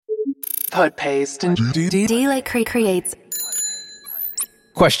Put paste and D-Lake creates.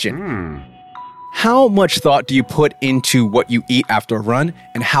 Question. How much thought do you put into what you eat after a run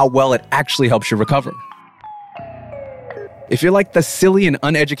and how well it actually helps you recover? If you're like the silly and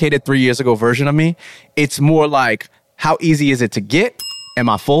uneducated 3 years ago version of me, it's more like, how easy is it to get? Am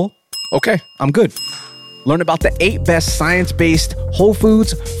I full? Okay, I'm good. Learn about the 8 best science-based whole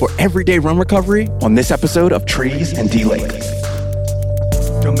foods for everyday run recovery on this episode of Trees and D-Lake.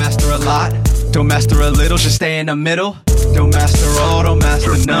 Don't master a lot, don't master a little, just stay in the middle. Don't master all, don't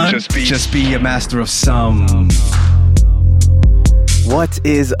master none, just be a master of some. What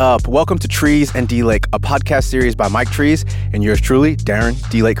is up? Welcome to Trees and D-Lake, a podcast series by Mike Trees and yours truly, Darren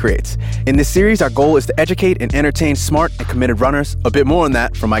D-Lake Creates. In this series, our goal is to educate and entertain smart and committed runners. A bit more on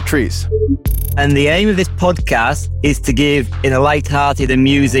that from Mike Trees. And the aim of this podcast is to give, in a light-hearted,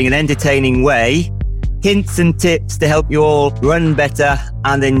 amusing and entertaining way, hints and tips to help you all run better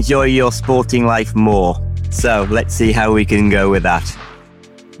and enjoy your sporting life more. So let's see how we can go with that.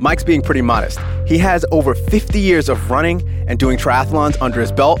 Mike's being pretty modest. He has over 50 years of running and doing triathlons under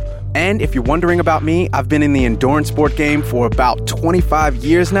his belt. And if you're wondering about me, I've been in the endurance sport game for about 25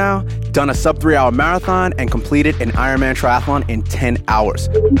 years now, done a sub 3-hour marathon, and completed an Ironman triathlon in 10 hours.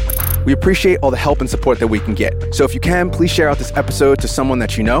 We appreciate all the help and support that we can get. So if you can, please share out this episode to someone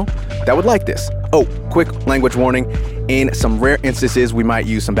that you know that would like this. Oh, quick language warning. In some rare instances, we might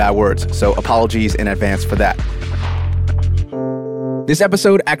use some bad words. So apologies in advance for that. This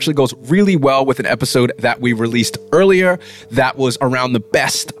episode actually goes really well with an episode that we released earlier that was around the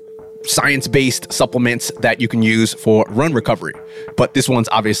best science-based supplements that you can use for run recovery. But this one's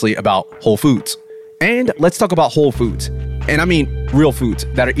obviously about whole foods. And let's talk about whole foods. And I mean real foods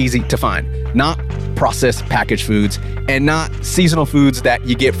that are easy to find, not processed packaged foods and not seasonal foods that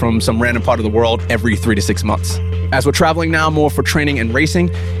you get from some random part of the world every 3 to 6 months. As we're traveling now more for training and racing,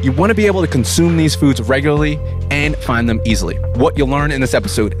 you want to be able to consume these foods regularly and find them easily. What you'll learn in this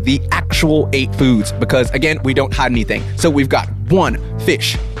episode, the actual 8 foods, because again, we don't hide anything. So we've got 1,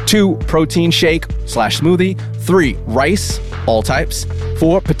 fish, 2, protein shake/smoothie, 3, rice, all types,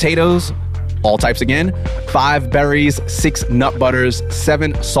 4, potatoes, all types again, 5, berries, 6, nut butters,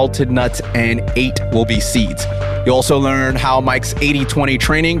 7, salted nuts, and 8 will be seeds. You'll also learn how Mike's 80-20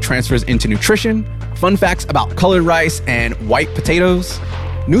 training transfers into nutrition, fun facts about colored rice and white potatoes,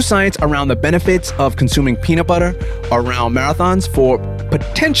 new science around the benefits of consuming peanut butter around marathons for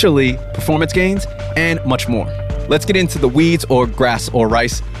potentially performance gains, and much more. Let's get into the weeds or grass or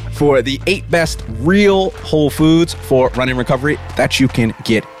rice for the 8 best real whole foods for running recovery that you can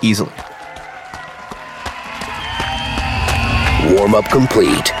get easily. Warm-up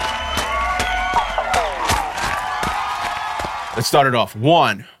complete. Let's start it off.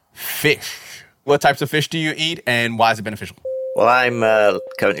 1, fish. What types of fish do you eat and why is it beneficial? Well, I'm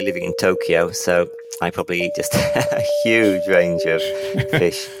currently living in Tokyo, so I probably eat just a huge range of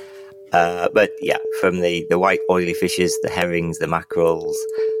fish. But yeah, from the white oily fishes, the herrings, the mackerels,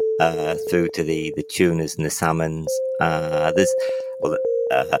 through to the tunas and the salmons. There's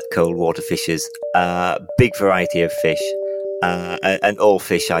cold water fishes, big variety of fish. And all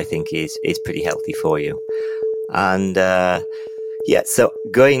fish, I think, is pretty healthy for you. And so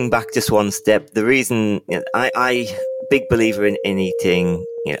going back just one step, the reason I big believer in eating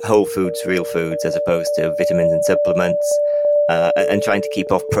whole foods, real foods, as opposed to vitamins and supplements, and trying to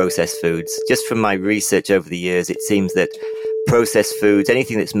keep off processed foods. Just from my research over the years, it seems that processed foods,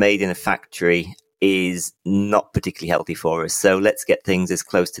 anything that's made in a factory, is not particularly healthy for us. So let's get things as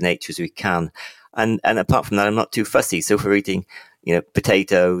close to nature as we can. And apart from that, I'm not too fussy. So if we're eating,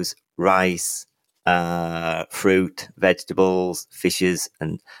 potatoes, rice, fruit, vegetables, fishes,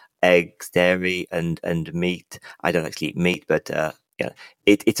 and eggs, dairy, and meat. I don't actually eat meat, but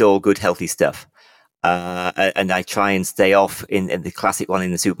it's all good, healthy stuff. And I try and stay off in the classic one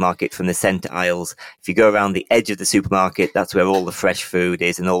in the supermarket from the center aisles. If you go around the edge of the supermarket, that's where all the fresh food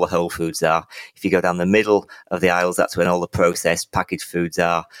is and all the whole foods are. If you go down the middle of the aisles, that's when all the processed packaged foods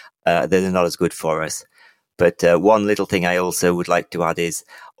are. They're not as good for us. But one little thing I also would like to add is,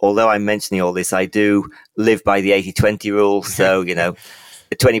 although I'm mentioning all this, I do live by the 80-20 rule. So,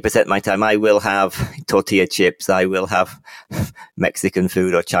 20% of my time I will have tortilla chips, I will have Mexican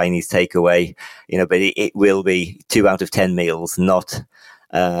food or Chinese takeaway, but it will be 2 out of 10 meals, not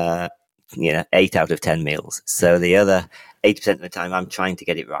 8 out of 10 meals. So the other 80% of the time I'm trying to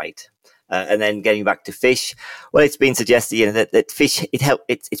get it right. And then getting back to fish, well, it's been suggested, that fish,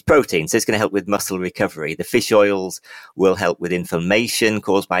 it's protein, so it's going to help with muscle recovery. The fish oils will help with inflammation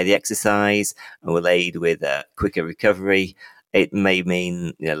caused by the exercise and will aid with quicker recovery. It may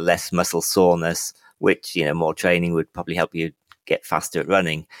mean less muscle soreness, which more training would probably help you get faster at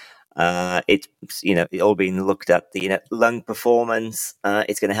running. It's all been looked at. The lung performance.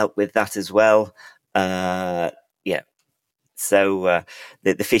 It's going to help with that as well. So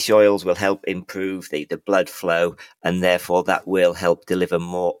the fish oils will help improve the blood flow, and therefore that will help deliver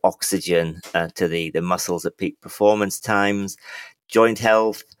more oxygen to the muscles at peak performance times. Joint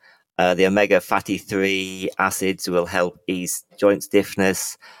health. The omega fatty 3 acids will help ease joint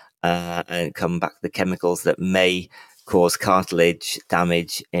stiffness and combat the chemicals that may cause cartilage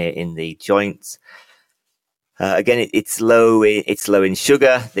damage in the joints. Again, it's low in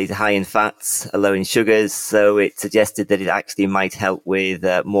sugar. These are high in fats, are low in sugars. So it suggested that it actually might help with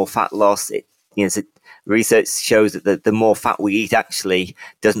more fat loss. Research shows that the more fat we eat actually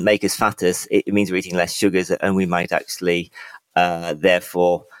doesn't make us fatter. It means we're eating less sugars, and we might actually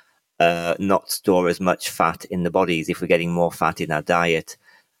therefore not store as much fat in the bodies if we're getting more fat in our diet.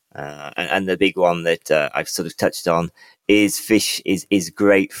 And the big one that I've sort of touched on is fish is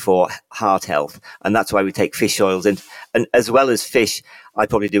great for heart health, and that's why we take fish oils. And as well as fish, I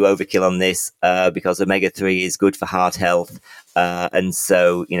probably do overkill on this because omega-3 is good for heart health, and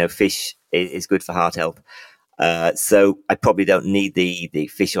so fish is good for heart health. So I probably don't need the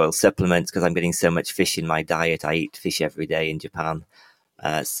fish oil supplements because I'm getting so much fish in my diet. I eat fish every day in Japan.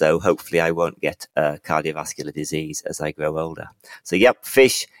 So hopefully I won't get cardiovascular disease as I grow older. So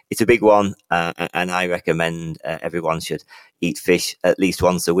fish, it's a big one. And I recommend everyone should eat fish at least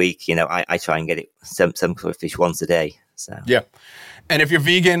once a week. I try and get it some sort of fish once a day. So yeah. And if you're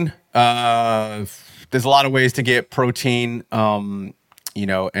vegan, there's a lot of ways to get protein, and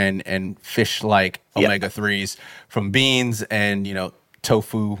fish like omega-3s from beans and,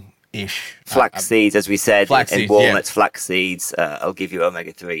 tofu-ish. Flax seeds, as we said, and walnuts, flax seeds. I'll give you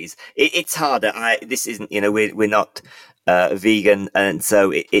omega-3s. It's harder. This isn't, we're not vegan, and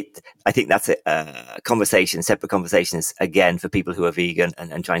so I think that's a separate conversations again for people who are vegan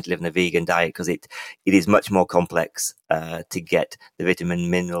and trying to live in a vegan diet, because it is much more complex to get the vitamin,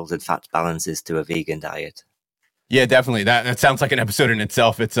 minerals, and fat balances to a vegan diet. Yeah, definitely. That sounds like an episode in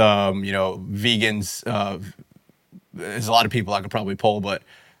itself. It's vegans. There's a lot of people I could probably poll, but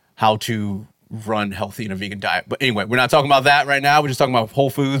how to run healthy in a vegan diet. But anyway, we're not talking about that right now. We're just talking about whole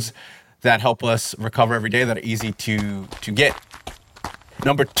foods that help us recover every day, that are easy to get.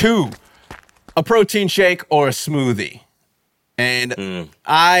 Number 2, a protein shake or a smoothie. And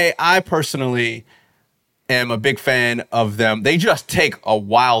I personally am a big fan of them. They just take a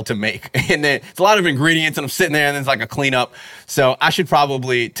while to make. And it's a lot of ingredients, and I'm sitting there and it's like a cleanup. So I should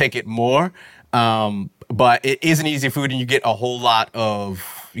probably take it more. But it is an easy food, and you get a lot of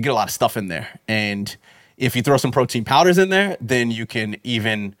stuff in there. And if you throw some protein powders in there, then you can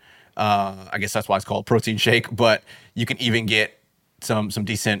even, I guess that's why it's called protein shake, but you can even get some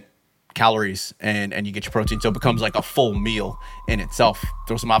decent calories and you get your protein. So it becomes like a full meal in itself.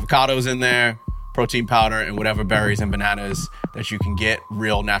 Throw some avocados in there, protein powder, and whatever berries and bananas that you can get,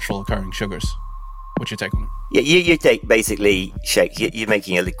 real natural occurring sugars. What's your take on it? Yeah, you take basically shake. You're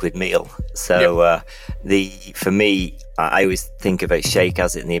making a liquid meal. So for me, I always think of a shake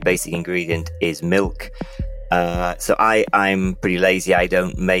as the basic ingredient is milk. So I'm pretty lazy. I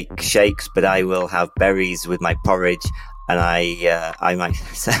don't make shakes, but I will have berries with my porridge, and I might.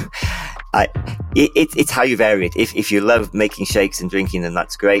 So it's how you vary it. If you love making shakes and drinking them,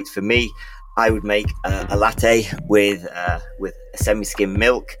 that's great. For me, I would make a latte with semi-skim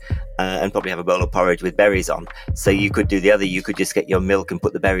milk and probably have a bowl of porridge with berries on. So you could do the other. You could just get your milk and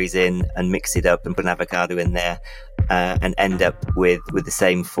put the berries in and mix it up and put an avocado in there and end up with the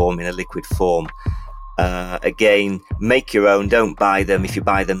same form in a liquid form. Again, make your own. Don't buy them. If you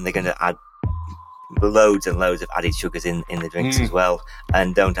buy them, they're going to add loads and loads of added sugars in the drinks as well.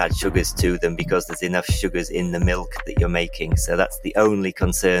 And don't add sugars to them because there's enough sugars in the milk that you're making. So that's the only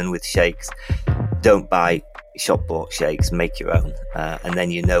concern with shakes. Don't buy shop bought shakes, make your own. And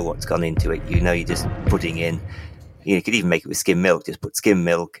then you know what's gone into it. You're just putting in, you could even make it with skim milk. Just put skim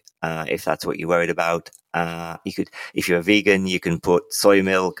milk if that's what you're worried about. You could, if you're a vegan, you can put soy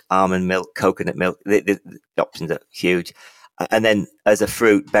milk, almond milk, coconut milk. The options are huge. And then as a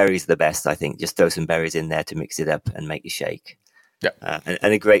fruit, berries are the best, I think. Just throw some berries in there to mix it up and make a shake. Yeah.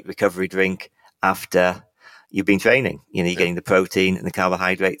 And a great recovery drink after you've been training. You're getting the protein and the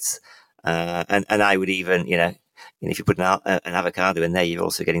carbohydrates. And I would even, if you put an avocado in there, you're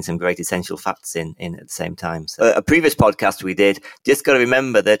also getting some great essential fats in at the same time. So a previous podcast we did, just got to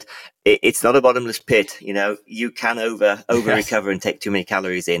remember that it's not a bottomless pit. You can over recover and take too many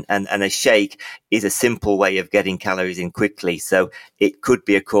calories in. And a shake is a simple way of getting calories in quickly. So it could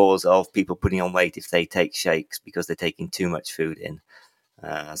be a cause of people putting on weight if they take shakes because they're taking too much food in.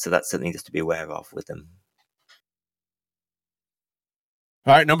 So that's something just to be aware of with them.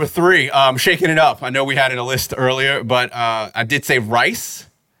 All right, number 3, shaking it up. I know we had it in a list earlier, but I did say rice.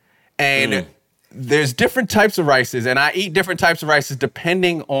 And there's different types of rices, and I eat different types of rices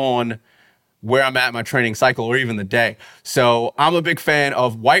depending on where I'm at in my training cycle or even the day. So I'm a big fan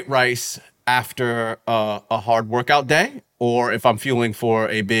of white rice after a hard workout day, or if I'm fueling for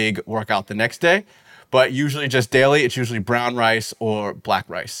a big workout the next day. But usually just daily, it's usually brown rice or black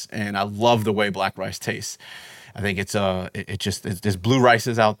rice. And I love the way black rice tastes. I think there's blue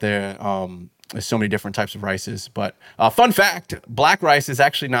rices out there. There's so many different types of rices. But fun fact, black rice is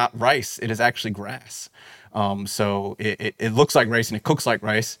actually not rice. It is actually grass. So it looks like rice and it cooks like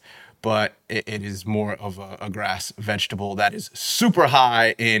rice, but it is more of a grass vegetable that is super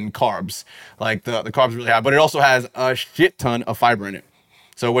high in carbs. Like the carbs are really high, but it also has a shit ton of fiber in it.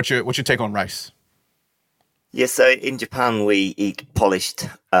 So what's your take on rice? Yes, so in Japan we eat polished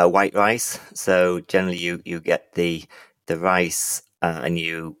white rice. So generally you get the rice and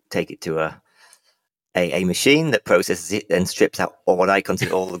you take it to a machine that processes it and strips out what I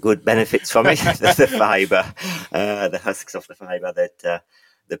consider all the good benefits from it, the fiber, the husks of the fiber that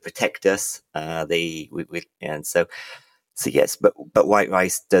protect us. And so yes, but white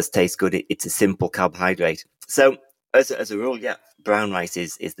rice does taste good. It's a simple carbohydrate. So as a rule, yeah, brown rice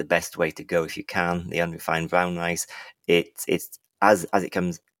is the best way to go if you can. The unrefined brown rice, it's as it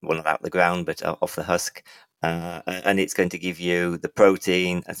comes, well, not out the ground, but off the husk, and it's going to give you the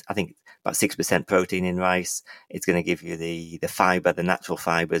protein. I think about 6% protein in rice. It's going to give you the fiber, the natural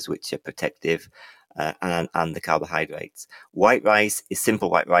fibers, which are protective, and the carbohydrates. White rice is simple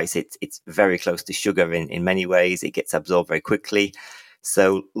white rice. It's very close to sugar in many ways. It gets absorbed very quickly.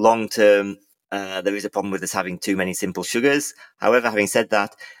 So long term, there is a problem with us having too many simple sugars. However, having said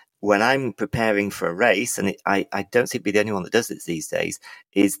that, when I'm preparing for a race, and I don't seem to be the only one that does this these days,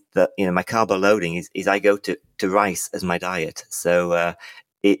 is that, my carbo loading is I go to rice as my diet. So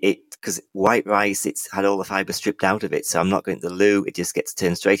because white rice, it's had all the fiber stripped out of it. So I'm not going to the loo. It just gets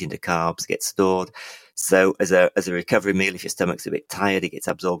turned straight into carbs, gets stored. So as a recovery meal, if your stomach's a bit tired, it gets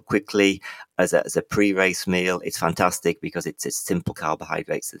absorbed quickly. As a pre-race meal, it's fantastic because it's simple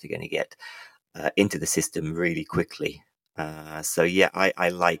carbohydrates that are going to get into the system really quickly. So yeah, I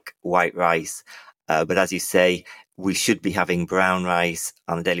like white rice, but as you say, we should be having brown rice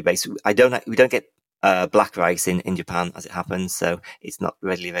on a daily basis. We don't get black rice in Japan, as it happens, so it's not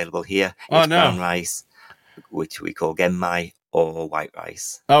readily available here. It's brown rice, which we call genmai, or white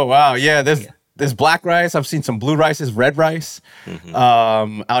rice. Oh wow, yeah. There's black rice. I've seen some blue rices, red rice,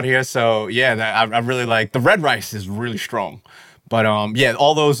 out here. So yeah, I really like the red rice. Is really strong. But yeah,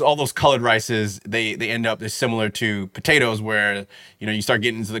 all those colored rices, they end up, they're similar to potatoes where, you start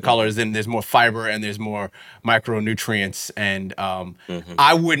getting into the colors, then there's more fiber and there's more micronutrients. And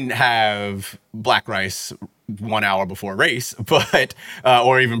I wouldn't have black rice 1 hour before a race, but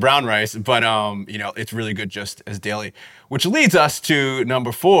or even brown rice, but it's really good just as daily. Which leads us to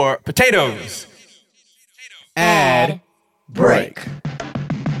number 4, potatoes. Ad break.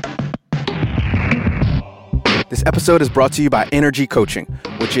 This episode is brought to you by Energy Coaching,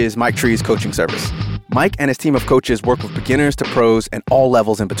 which is Mike Tree's coaching service. Mike and his team of coaches work with beginners to pros and all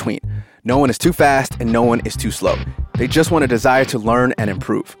levels in between. No one is too fast and no one is too slow. They just want a desire to learn and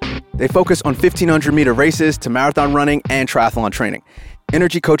improve. They focus on 1,500-meter races to marathon running and triathlon training.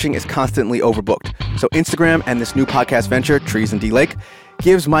 Energy Coaching is constantly overbooked, so Instagram and this new podcast venture, Trees and D Lake,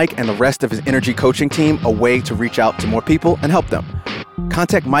 gives Mike and the rest of his Energy Coaching team a way to reach out to more people and help them.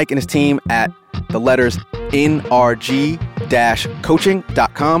 Contact Mike and his team at the letters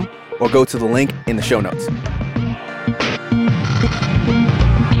nrg-coaching.com or go to the link in the show notes.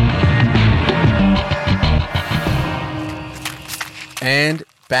 And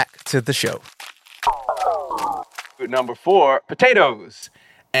back to the show. Number 4, potatoes.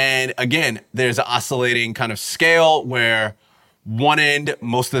 And again, there's an oscillating kind of scale where one end,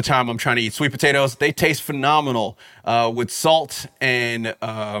 most of the time I'm trying to eat sweet potatoes. They taste phenomenal with salt and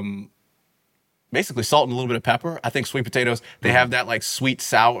basically salt and a little bit of pepper. I think sweet potatoes, they have that like sweet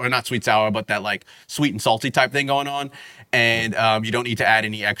sour, or not sweet sour, but that like sweet and salty type thing going on. And you don't need to add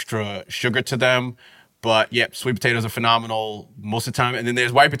any extra sugar to them. But yeah, sweet potatoes are phenomenal most of the time. And then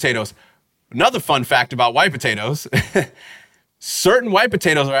there's white potatoes. Another fun fact about white potatoes, certain white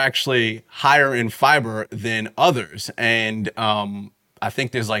potatoes are actually higher in fiber than others. And I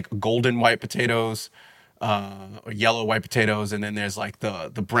think there's like golden white potatoes, or yellow white potatoes, and then there's like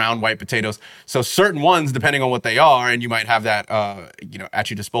the brown white potatoes. So certain ones, depending on what they are, and you might have that at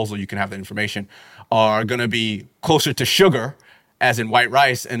your disposal, you can have that information, are going to be closer to sugar, as in white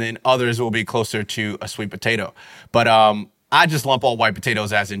rice, and then others will be closer to a sweet potato. But I just lump all white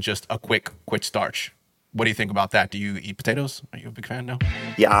potatoes as in just a quick starch. What do you think about that? Do you eat potatoes? Are you a big fan now?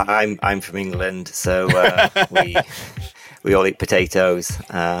 Yeah, I'm from England, so we all eat potatoes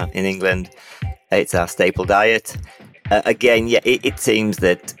in England. It's our staple diet. Again, yeah, it seems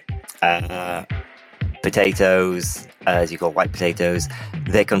that potatoes, as you call white potatoes,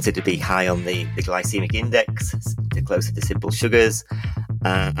 they're considered to be high on the glycemic index, they're closer to simple sugars,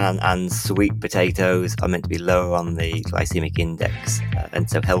 and sweet potatoes are meant to be lower on the glycemic index, and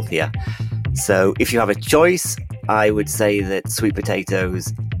so healthier. So if you have a choice, I would say that sweet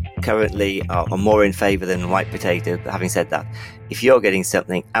potatoes currently are more in favour than white potato. But having said that, if you're getting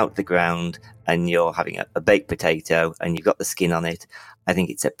something out the ground and you're having a baked potato and you've got the skin on it, I think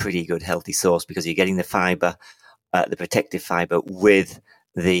it's a pretty good healthy source because you're getting the fibre, the protective fibre with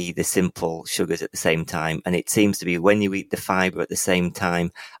the simple sugars at the same time. And it seems to be when you eat the fibre at the same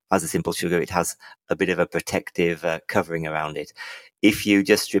time as the simple sugar, it has a bit of a protective covering around it. If you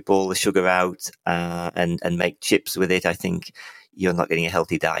just strip all the sugar out and make chips with it, I think you're not getting a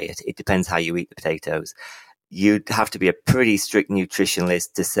healthy diet. It depends how you eat the potatoes. You'd have to be a pretty strict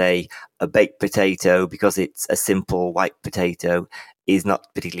nutritionalist to say a baked potato, because it's a simple white potato, is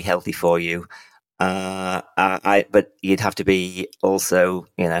not particularly healthy for you. But you'd have to be also,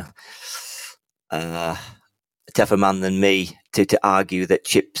 a tougher man than me to argue that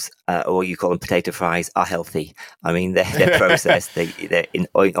chips, or you call them potato fries, are healthy. I mean, they're processed. They're in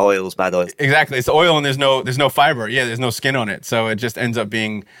oils, bad oils. Exactly. It's oil and there's no fiber. Yeah, there's no skin on it. So it just ends up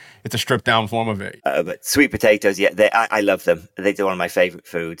being, it's a stripped down form of it. But sweet potatoes, yeah, I love them. They're one of my favorite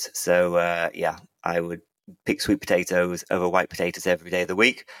foods. So, yeah, I would pick sweet potatoes over white potatoes every day of the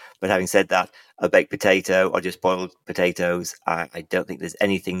week. But having said that, a baked potato or just boiled potatoes, I don't think there's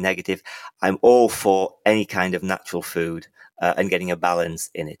anything negative. I'm all for any kind of natural food and getting a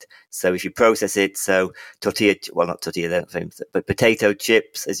balance in it. So if you process it, so not tortilla, they're not famous, but potato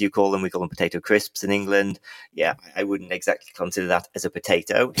chips, as you call them, we call them potato crisps in England. Yeah, I wouldn't exactly consider that as a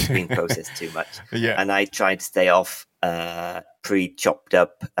potato. It's been processed too much. Yeah. And I try to stay off pre-chopped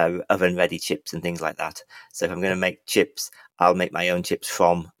up oven-ready chips and things like that. So if I'm going to make chips, I'll make my own chips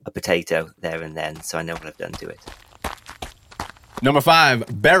from a potato there and then, so I know what I've done to it. Number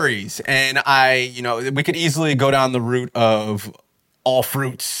 5, berries. And we could easily go down the route of all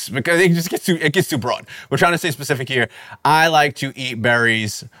fruits because it gets too broad. We're trying to stay specific here. I like to eat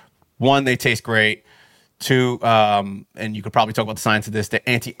berries. 1, they taste great. 2, and you could probably talk about the science of this, they're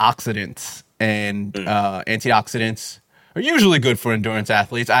antioxidants. And antioxidants are usually good for endurance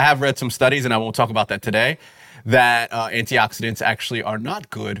athletes. I have read some studies, and I won't talk about that today, that antioxidants actually are not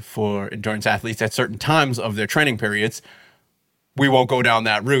good for endurance athletes at certain times of their training periods. We won't go down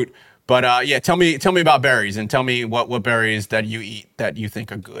that route. But tell me about berries, and tell me what berries that you eat that you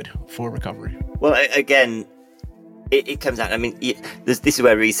think are good for recovery. Well, again, it comes out. I mean, this is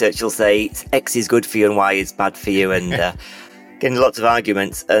where research will say X is good for you and Y is bad for you, and getting lots of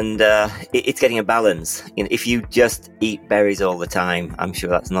arguments. And it's getting a balance. If you just eat berries all the time, I'm sure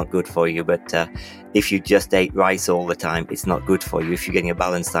that's not good for you. But if you just ate rice all the time, it's not good for you. If you're getting a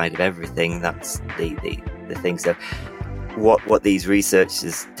balanced side of everything, that's the thing. So what these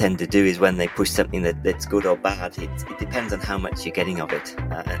researchers tend to do is when they push something that's good or bad, it depends on how much you're getting of it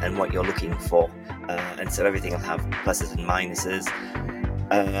and what you're looking for. And so everything will have pluses and minuses.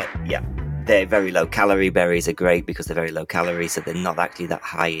 They're very low calorie. Berries are great because they're very low calorie, so they're not actually that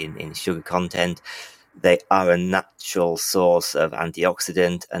high in sugar content. They are a natural source of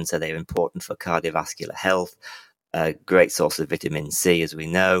antioxidant, and so they're important for cardiovascular health. A great source of vitamin C, as we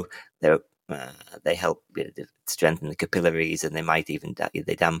know. They help strengthen the capillaries, and they might even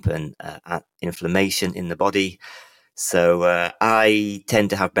dampen inflammation in the body. So I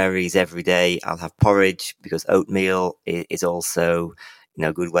tend to have berries every day. I'll have porridge because oatmeal is also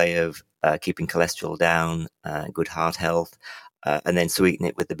a good way of keeping cholesterol down, good heart health, and then sweeten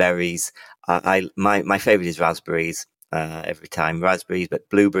it with the berries. My favorite is raspberries every time. Raspberries, but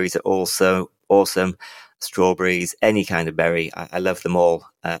blueberries are also awesome. Strawberries, any kind of berry. I love them all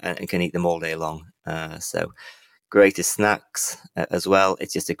and can eat them all day long. So great as snacks as well.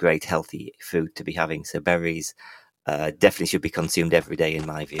 It's just a great healthy food to be having. So berries definitely should be consumed every day in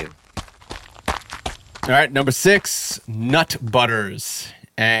my view. All right, number 6, nut butters.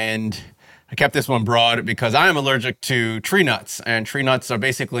 And I kept this one broad because I am allergic to tree nuts. And tree nuts are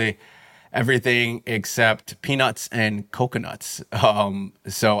basically everything except peanuts and coconuts.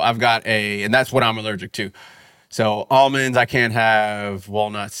 So I've got and that's what I'm allergic to. So almonds, I can't have,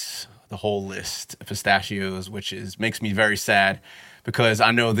 walnuts, the whole list, pistachios, which makes me very sad because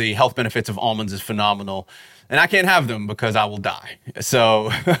I know the health benefits of almonds is phenomenal. And I can't have them because I will die. So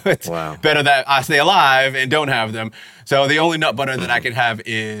it's better that I stay alive and don't have them. So the only nut butter that I can have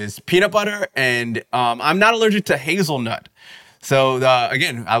is peanut butter. And I'm not allergic to hazelnut. So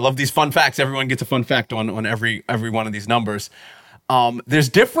again, I love these fun facts. Everyone gets a fun fact on every one of these numbers. There's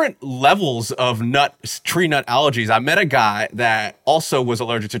different levels of tree nut allergies. I met a guy that also was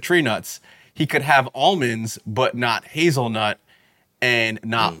allergic to tree nuts. He could have almonds, but not hazelnut and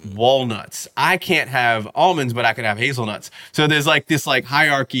not walnuts. I can't have almonds, but I can have hazelnuts. So there's like this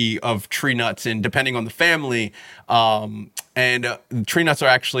hierarchy of tree nuts, and depending on the family, tree nuts are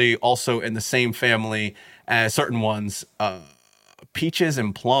actually also in the same family as certain ones, peaches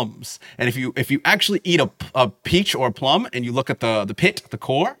and plums. And if you actually eat a peach or a plum and you look at the pit, the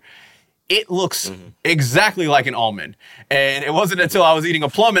core, it looks exactly like an almond. And it wasn't until I was eating a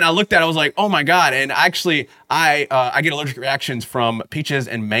plum and I looked at it, I was like, oh my God. And actually, I get allergic reactions from peaches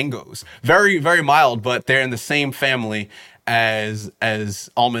and mangoes. Very, very mild, but they're in the same family as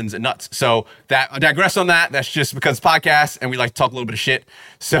almonds and nuts. So I digress on that. That's just because it's podcast and we like to talk a little bit of shit.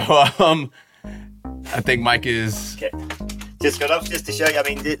 So I think Mike is... Okay. Just got off just to show you. I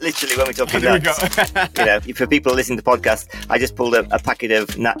mean, literally, when we're talking nuts, for people listening to the podcast, I just pulled a packet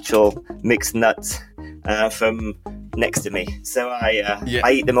of natural mixed nuts from next to me. So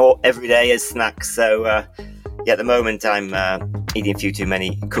I eat them all every day as snacks. So at the moment, I'm eating a few too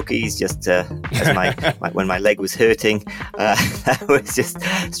many cookies just as when my leg was hurting. That was just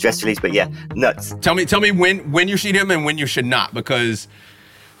stress relief. But nuts. Tell me when you should eat them and when you should not, because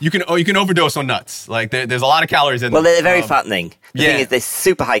you can overdose on nuts. Like there's a lot of calories in them. Well, they're very fattening. The thing is, they're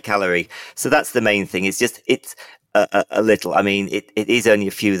super high calorie. So that's the main thing. It's a little. I mean, it is only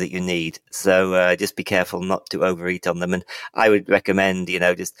a few that you need. So just be careful not to overeat on them. And I would recommend,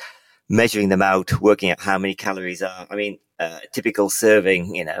 just measuring them out, working out how many calories are. I mean, typical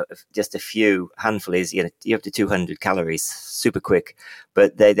serving, just a few handful is, you're up to 200 calories, super quick,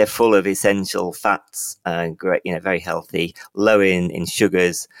 but they're full of essential fats, great, very healthy, low in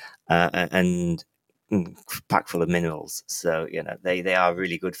sugars, and packed full of minerals. So, they are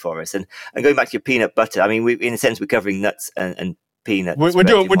really good for us. And going back to your peanut butter, I mean, in a sense, we're covering nuts and peanuts. We're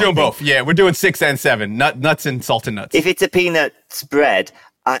doing both. Yeah, we're doing 6 and 7, nuts and salted nuts. If it's a peanut spread,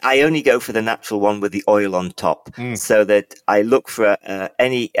 I only go for the natural one with the oil on top, so that I look for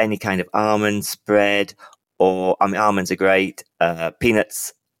any kind of almond spread, almonds are great.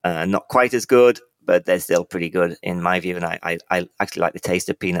 Peanuts, not quite as good, but they're still pretty good in my view. And I actually like the taste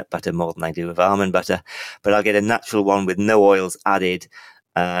of peanut butter more than I do of almond butter. But I'll get a natural one with no oils added,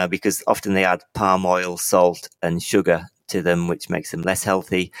 because often they add palm oil, salt, and sugar to them, which makes them less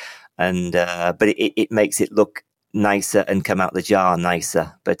healthy. And but it makes it look nicer and come out the jar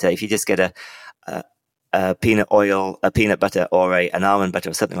nicer. But if you just get a peanut oil, a peanut butter, or an almond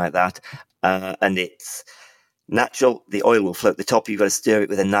butter or something like that, and it's natural, the oil will float the top. You've got to stir it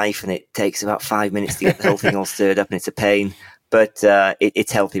with a knife, and it takes about 5 minutes to get the whole thing all stirred up, and it's a pain. But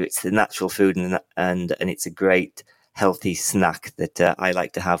it's healthy. It's the natural food, and it's a great healthy snack that I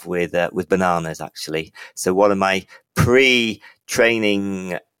like to have with bananas, actually. So one of my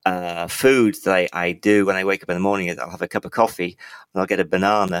pre-training foods that I do when I wake up in the morning is I'll have a cup of coffee and I'll get a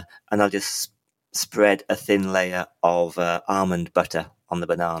banana and I'll just spread a thin layer of almond butter on the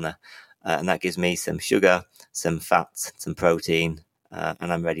banana, and that gives me some sugar, some fats, some protein,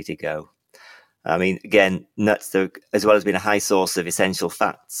 and I'm ready to go. I mean, again, nuts, as well as being a high source of essential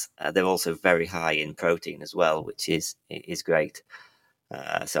fats, they're also very high in protein as well, which is great.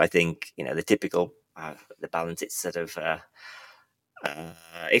 So I think, the typical, the balance, it's sort of,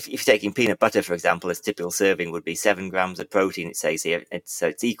 if you're taking peanut butter, for example, as typical serving would be 7 grams of protein, it says here.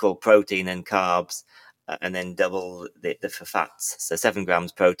 It's equal protein and carbs, and then double the for fats. So 7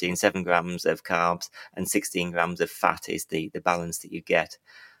 grams protein, 7 grams of carbs, and 16 grams of fat is the balance that you get.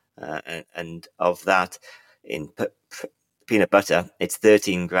 And of that, in peanut butter, it's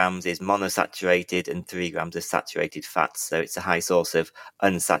 13 grams is monosaturated and 3 grams of saturated fats. So it's a high source of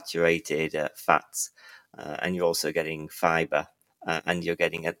unsaturated fats, and you're also getting fiber. And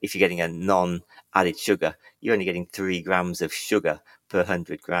if you're getting a non-added sugar, you're only getting 3 grams of sugar per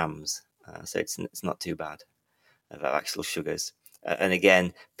 100 grams. So it's not too bad of actual sugars. And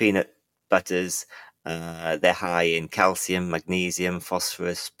again, peanut butters, they're high in calcium, magnesium,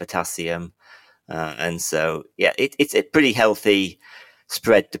 phosphorus, potassium. And so, it's a pretty healthy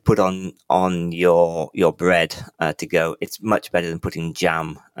spread to put on your bread to go. It's much better than putting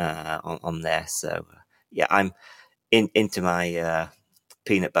jam on there. So, I'm into my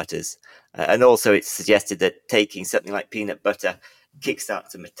peanut butters. And also it's suggested that taking something like peanut butter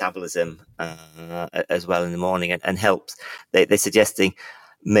kickstarts the metabolism as well in the morning and helps. They're suggesting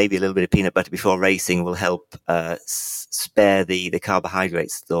maybe a little bit of peanut butter before racing will help spare the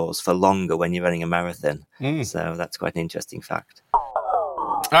carbohydrate stores for longer when you're running a marathon. So that's quite an interesting fact.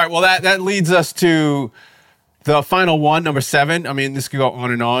 All right, well, that leads us to the final one, number 7. I mean, this could go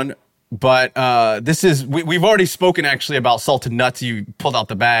on and on, but this is, we've already spoken actually about salted nuts. You pulled out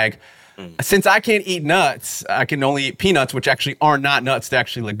the bag. Since I can't eat nuts, I can only eat peanuts, which actually are not nuts. They're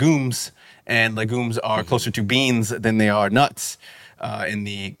actually legumes, and legumes are closer to beans than they are nuts in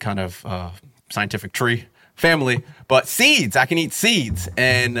the kind of scientific tree family. But seeds, I can eat seeds,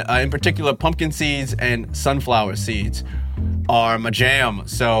 and in particular, pumpkin seeds and sunflower seeds are my jam.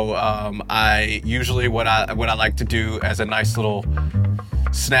 So I usually what I like to do as a nice little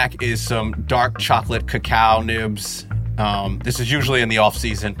snack is some dark chocolate cacao nibs. This is usually in the off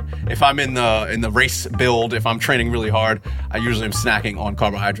season. If I'm in the race build, if I'm training really hard, I usually am snacking on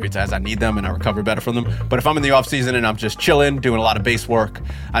carbohydrates as I need them and I recover better from them. But if I'm in the off season and I'm just chilling, doing a lot of base work,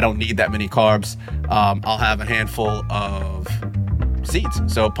 I don't need that many carbs. I'll have a handful of seeds.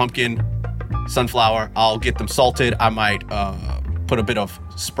 So pumpkin, sunflower, I'll get them salted. I might put a bit of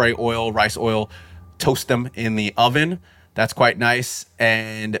spray oil, rice oil, toast them in the oven. That's quite nice.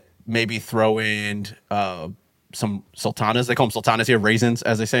 And maybe throw in some sultanas. They call them sultanas here, raisins,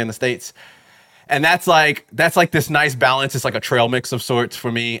 as they say in the States. And that's like this nice balance. It's like a trail mix of sorts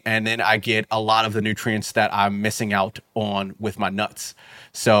for me. And then I get a lot of the nutrients that I'm missing out on with my nuts.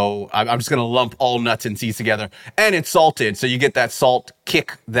 So I'm just going to lump all nuts and seeds together. And it's salted. So you get that salt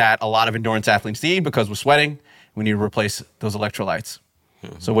kick that a lot of endurance athletes need because we're sweating. We need to replace those electrolytes.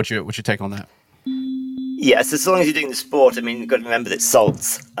 So what's your take on that? Yes, as long as you're doing the sport, I mean, you've got to remember that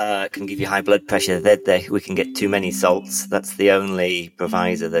salts can give you high blood pressure. We can get too many salts. That's the only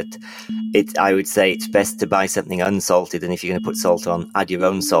proviso that I would say it's best to buy something unsalted. And if you're going to put salt on, add your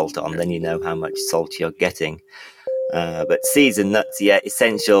own salt on, then you know how much salt you're getting. But seeds and nuts,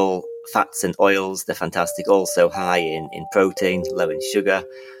 essential fats and oils, they're fantastic. Also high in protein, low in sugar.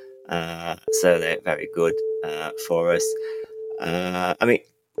 So they're very good for us.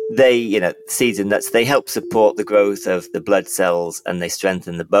 Seeds and nuts, they help support the growth of the blood cells and they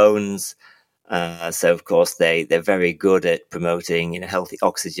strengthen the bones. So, of course, they're very good at promoting healthy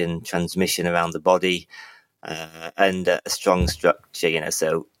oxygen transmission around the body and a strong structure,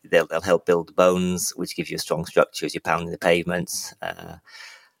 so they'll help build the bones, which gives you a strong structure as you're pounding the pavements.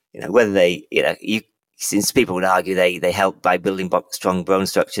 Since people would argue they help by building strong bone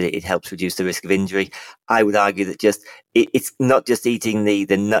structure, it helps reduce the risk of injury. I would argue that it's not just eating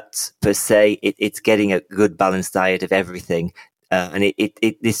the nuts per se, it's getting a good balanced diet of everything. And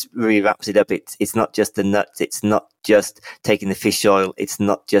this really wraps it up. It's not just the nuts. It's not just taking the fish oil. It's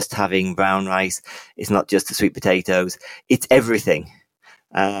not just having brown rice. It's not just the sweet potatoes. It's everything.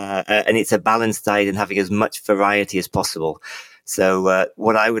 And it's a balanced diet and having as much variety as possible. So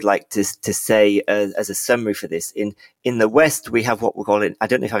what I would like to say as a summary for this, in the West, we have what we're calling, I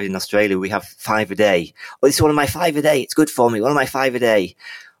don't know if in Australia, we have 5 a day. Oh, this is one of my 5 a day. It's good for me. One of my 5 a day.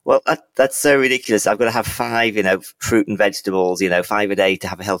 Well, that's so ridiculous. I've got to have 5, fruit and vegetables, 5 a day to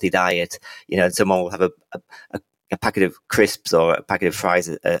have a healthy diet. And someone will have a packet of crisps or a packet of fries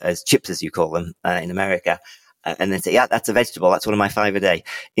as chips, as you call them in America. And then say, yeah, that's a vegetable. That's one of my 5 a day.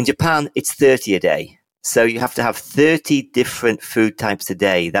 In Japan, it's 30 a day. So you have to have 30 different food types a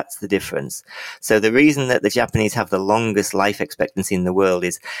day. That's the difference. So the reason that the Japanese have the longest life expectancy in the world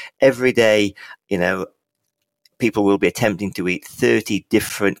is every day, people will be attempting to eat 30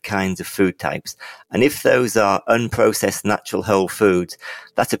 different kinds of food types. And if those are unprocessed natural whole foods,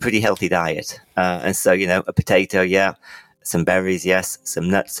 that's a pretty healthy diet. And so, a potato, yeah, some berries, yes, some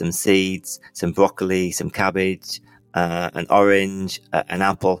nuts, some seeds, some broccoli, some cabbage, an orange, an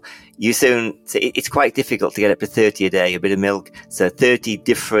apple. It's quite difficult to get up to 30 a day, a bit of milk. So 30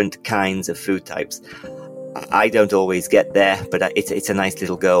 different kinds of food types. I don't always get there, but it's a nice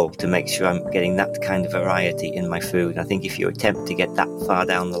little goal to make sure I'm getting that kind of variety in my food. I think if you attempt to get that far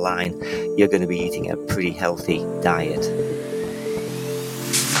down the line, you're going to be eating a pretty healthy diet.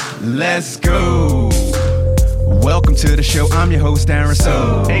 Let's go. Welcome to the show. I'm your host, Aaron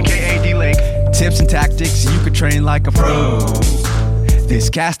So, aka D-Lake. Tips and tactics you could train like a pro. This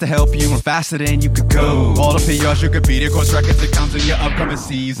cast to help you run faster than you could go. All the PRs you could beat it, course records that comes in your upcoming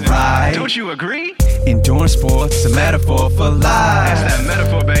season. Right? Don't you agree? Endurance sports, a metaphor for life. That's that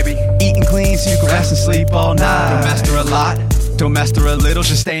metaphor, baby. Eating clean so you can rest and sleep all night. Don't master a lot, don't master a little,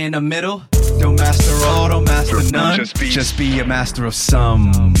 just stay in the middle. Don't master all, don't master none. Just be a master of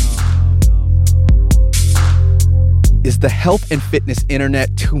some. Is the health and fitness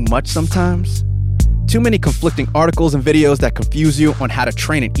internet too much sometimes? too many conflicting articles and videos that confuse you on how to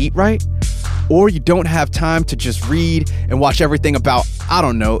train and eat right? Or you don't have time to just read and watch everything about, I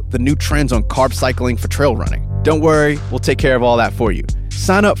don't know, the new trends on carb cycling for trail running? Don't worry, we'll take care of all that for you.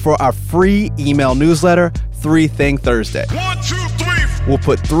 Sign up for our free email newsletter, 3 Thing Thursday. 1, 2, 3. We'll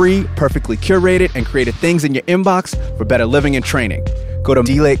put 3 perfectly curated and created things in your inbox for better living and training. Go to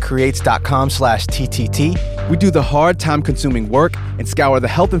DLakeCreates.com/TTT. We do the hard, time-consuming work and scour the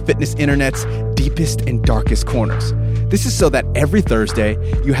health and fitness internet's deepest and darkest corners. This is so that every Thursday,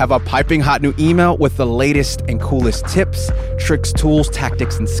 you have a piping hot new email with the latest and coolest tips, tricks, tools,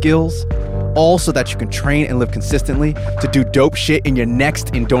 tactics, and skills, all so that you can train and live consistently to do dope shit in your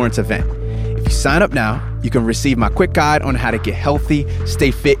next endurance event. If you sign up now, you can receive my quick guide on how to get healthy, stay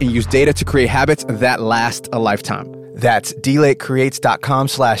fit, and use data to create habits that last a lifetime. That's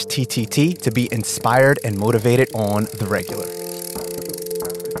DLakeCreates.com/TTT to be inspired and motivated on the regular.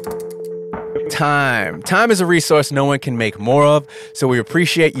 Time. Time is a resource no one can make more of, so we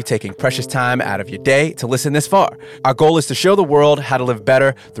appreciate you taking precious time out of your day to listen this far. Our goal is to show the world how to live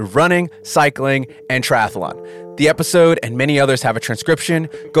better through running, cycling, and triathlon. The episode and many others have a transcription.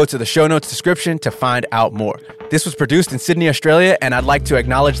 Go to the show notes description to find out more. This was produced in Sydney, Australia, and I'd like to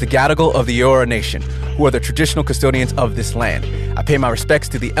acknowledge the Gadigal of the Eora Nation, who are the traditional custodians of this land. I pay my respects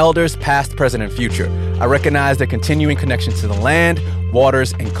to the elders, past, present, and future. I recognize their continuing connection to the land,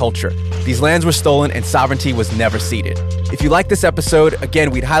 waters, and culture. These lands were stolen and sovereignty was never ceded. If you like this episode,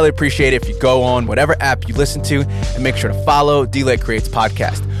 again, we'd highly appreciate it if you go on whatever app you listen to and make sure to follow D-Lake Creates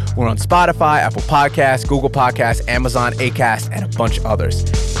Podcast. We're on Spotify, Apple Podcasts, Google Podcasts, Amazon, Acast, and a bunch of others.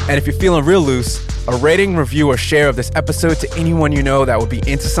 And if you're feeling real loose, a rating, review, or share of this episode to anyone you know that would be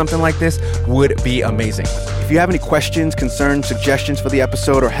into something like this would be amazing. If you have any questions, concerns, suggestions for the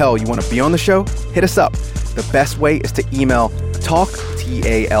episode, or hell, you want to be on the show, hit us up. The best way is to email talk,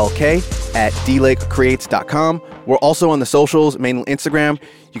 T-A-L-K, at dlakecreates.com. We're also on the socials, mainly Instagram.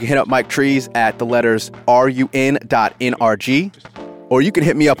 You can hit up Mike Trees at the letters run.nrg. Or you can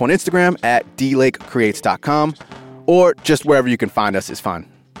hit me up on Instagram at dlakecreates.com, or just wherever you can find us is fine.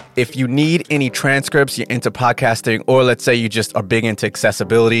 If you need any transcripts, you're into podcasting, or let's say you just are big into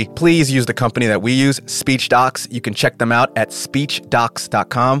accessibility, please use the company that we use, SpeechDocs. You can check them out at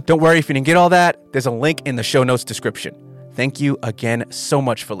speechdocs.com. Don't worry if you didn't get all that. There's a link in the show notes description. Thank you again so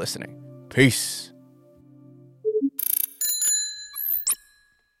much for listening. Peace.